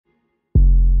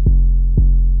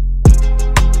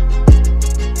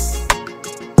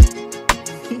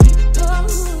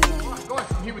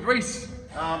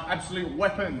Absolute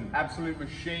weapon, absolute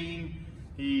machine.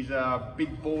 He's a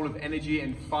big ball of energy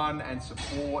and fun and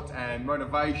support and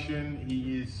motivation.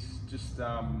 He is just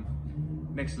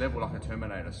next level, like a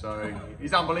Terminator. So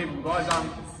he's unbelievable, guys.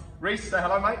 Rhys, say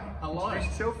hello, mate. Hello.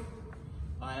 Introduce yourself.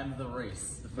 I am the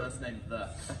Rhys. The first name, the.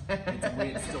 It's a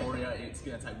weird story. It's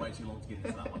going to take way too long to get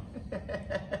into that one.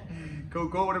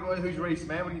 Cool. Who's Rhys,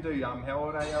 man? What do you do? How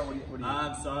old are you? What do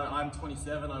you So I'm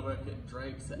 27. I work at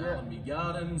Drake's at Allenby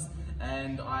Gardens,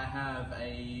 and I have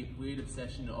a weird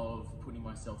obsession of putting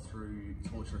myself through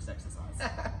torturous exercise.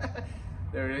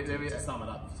 To sum it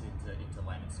up into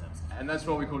layman's terms. And that's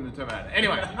what we call the Terminator.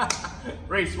 Anyway,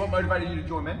 Rhys, what motivated you to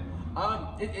join, man?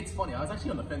 It's funny. I was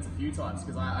actually on the fence a few times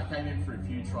because I came in for a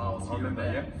few trials here and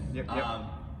there. Yep.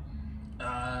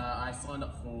 I signed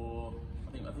up for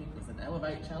I think it was an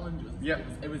Elevate challenge.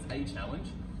 It was a challenge.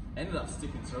 Ended up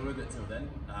sticking through with it till then.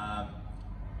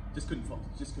 Just couldn't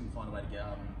find a way to get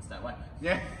stay away.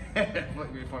 Yeah,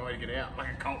 we find a way to get out.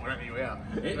 Like a cult won't let you out.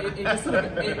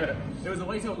 It was a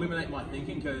way to eliminate my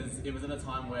thinking because it was at a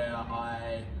time where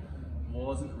I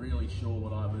wasn't really sure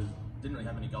what I was. Didn't really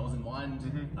have any goals in mind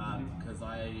because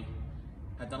I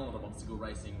had done a lot of obstacle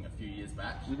racing a few years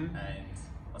back and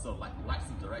I sort of lacked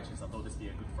some direction, so I thought this would be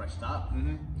a good fresh start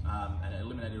and it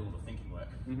eliminated all the thinking work.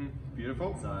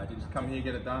 Beautiful. So I did just come here,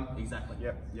 get it done. Exactly.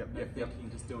 Yep. Thinking,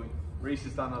 just doing. Rhys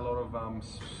has done a lot of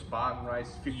Spartan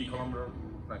race, 50k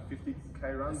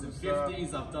runs. Some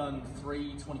 50s, I've done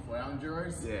 3 24-hour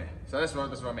enduros. Yeah, so that's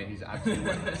what I mean. He's absolutely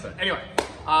winning. So anyway,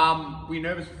 were you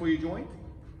nervous before you joined?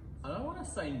 I don't want to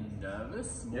say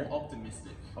nervous, more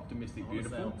optimistic. Optimistic,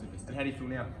 beautiful. Optimistic. And how do you feel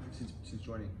now since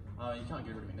joining? You can't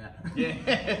get rid of me now. Yeah,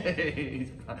 he's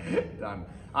done.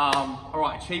 All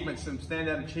right, achievements, some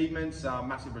standout achievements,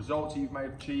 massive results you've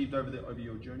achieved over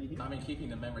your journey here. I mean, keeping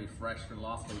the memory fresh from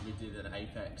last week, we did an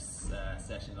Apex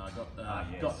session. I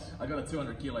got a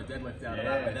 200 kilo deadlift out of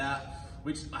that without,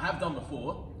 which I have done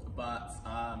before. But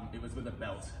it was with a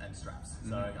belt and straps.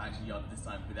 So I actually got this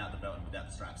time without the belt and without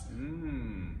the straps.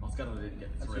 I was glad I didn't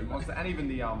get the three. And even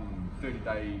the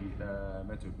 30-day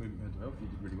mental health, you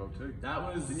did really well too. That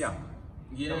was,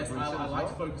 yes, I like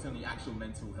to focus on the actual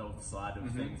mental health side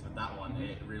of things, but that one,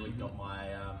 it really got my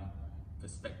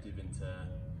perspective into,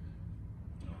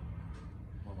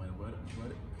 one way to word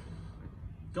it.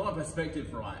 Got my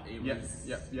perspective right. It was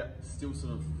still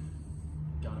sort of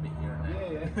going a bit here and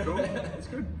there. Yeah, cool. That's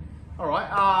good. All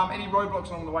right. Any roadblocks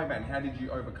along the way, man? How did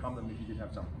you overcome them if you did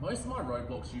have some? Most of my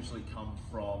roadblocks usually come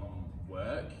from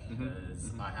work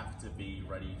because I have to be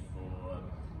ready for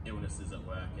illnesses at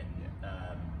work and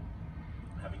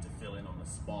having to fill in on the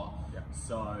spot.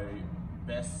 So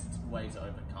best way to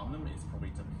overcome them is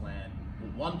probably to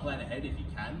plan ahead if you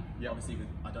can. Obviously,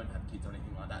 I don't have kids or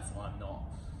anything like that, so I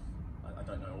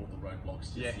don't know all the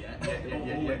roadblocks just yet.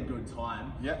 All in good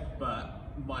time. But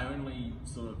my only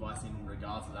sort of advice in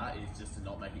regards to that is just to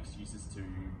not make excuses to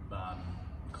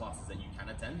classes that you can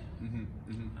attend.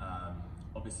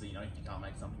 Obviously, if you can't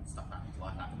make something, stuff happens,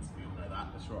 life happens, we all know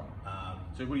that. That's right.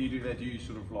 So what do you do there? Do you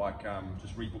sort of like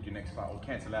just rebook your next class or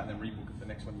cancel out and then rebook the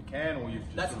next one you can, or you've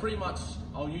just That's pretty much,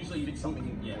 I'll usually book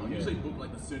something. I'll usually book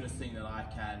like the soonest thing that I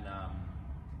can,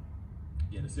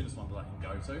 the soonest one that I can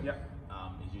go to.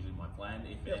 Is usually my plan.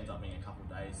 If it ends up being a couple of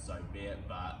days, so be it.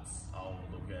 But I'll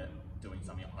look at doing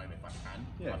something at home if I can.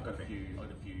 I've got a few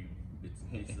bits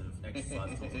and pieces of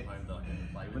exercise tools at home that I can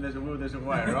play with. When there's a will, there's a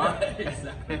way, right?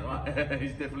 Exactly right.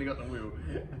 He's definitely got the will.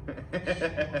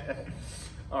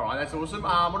 All right, that's awesome.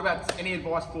 What about any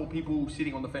advice for people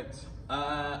sitting on the fence?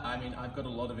 I mean, I've got a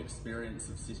lot of experience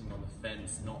of sitting on the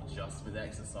fence, not just with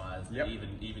exercise, but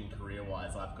even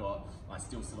career-wise. I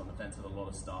still sit on the fence with a lot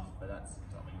of stuff, but that's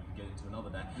something we can get into another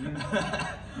day.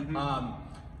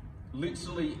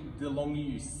 Literally, the longer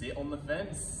you sit on the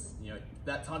fence,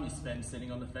 that time you spend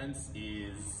sitting on the fence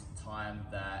is time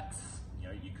that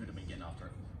you could have been getting after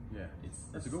it.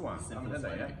 That's a good one. That's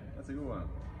a good one.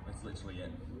 That's literally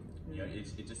it.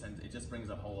 It just brings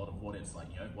a whole lot of what ifs. Like,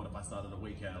 what if I started a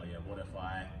week earlier? What if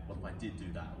I did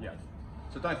do that?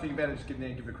 So don't think about it. Just get in there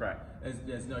and give it a crack.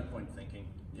 There's no point thinking.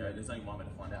 There's only one way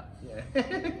to find out.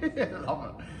 Love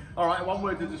it. All right, one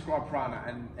word to describe Prana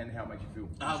and how it makes you feel.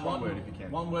 One word if you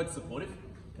can. One word: supportive.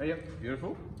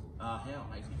 Beautiful. How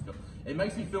it makes me feel. It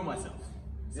makes me feel myself.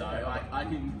 So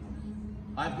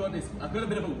I've got a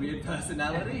bit of a weird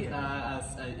personality.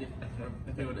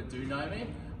 If people that do know me.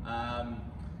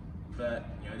 But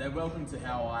they're welcome to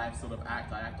how I sort of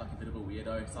act. I act like a bit of a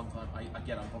weirdo. Sometimes I'm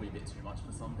probably a bit too much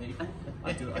for some people.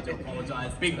 I do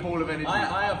apologise. Big ball of energy.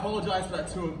 I apologise for that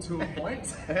to a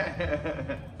point.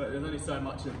 But there's only so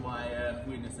much of my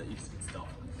weirdness that you can stop.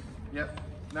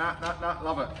 Nah,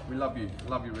 love it. We love you.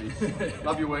 Love you, Rhys.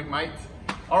 Love your work, mate.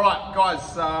 All right, guys,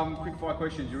 quick fire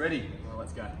questions. You ready? Well,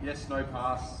 let's go. Yes, no,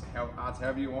 pass,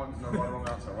 however you want. There's no right or wrong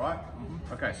answer, all right?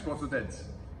 Okay, squats or deads?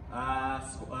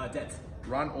 Dead.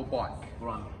 Run or bike?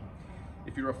 Run.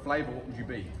 If you're a flavour, what would you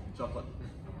be? Chocolate.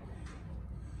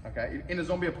 Okay, in a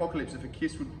zombie apocalypse, if a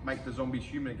kiss would make the zombies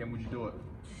human again, would you do it?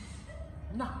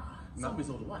 Nah. Zombies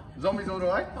all the way. Zombies all the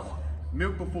way? Come on.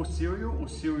 Milk before cereal or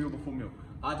cereal before milk?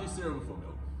 I do cereal before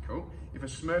milk. Cool. If a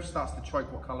Smurf starts to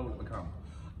choke, what colour will it become?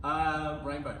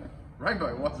 Rainbow.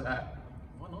 Rainbow, what's that?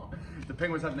 Why not? Do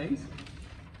penguins have knees?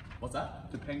 What's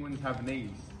that? Do penguins have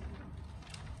knees?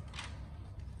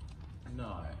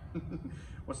 No.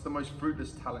 What's the most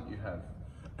fruitless talent you have?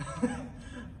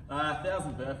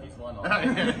 1,000 burpees, why not?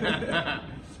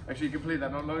 Actually, you completed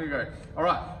that not long ago. All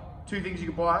right, 2 things you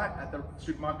can buy at the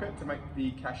supermarket to make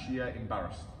the cashier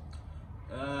embarrassed.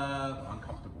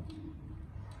 Uncomfortable.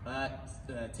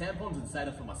 Tampons and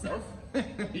Sata for myself.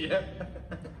 Yeah.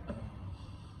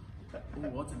 Ooh,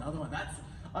 what's another one?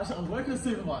 I'm working at a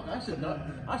supermarket.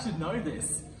 I should know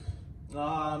this.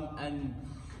 And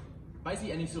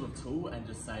basically any sort of tool, and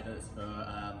just say that it's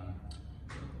for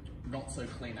not so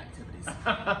clean activities.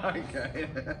 Okay.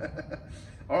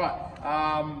 All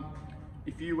right.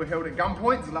 If you were held at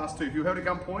gunpoint, the last 2. If you were held at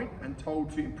gunpoint and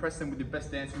told to impress them with your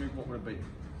best dance move, what would it be?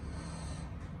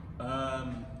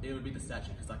 It would be the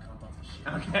statue, because I can't dance for shit.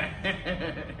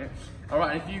 Okay. All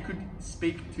right. If you could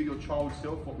speak to your child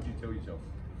self, what would you tell yourself?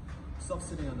 Stop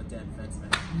sitting on the damn fence,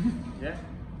 man. Yeah.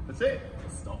 That's it.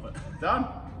 Stop it. Done.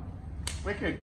 Wicked.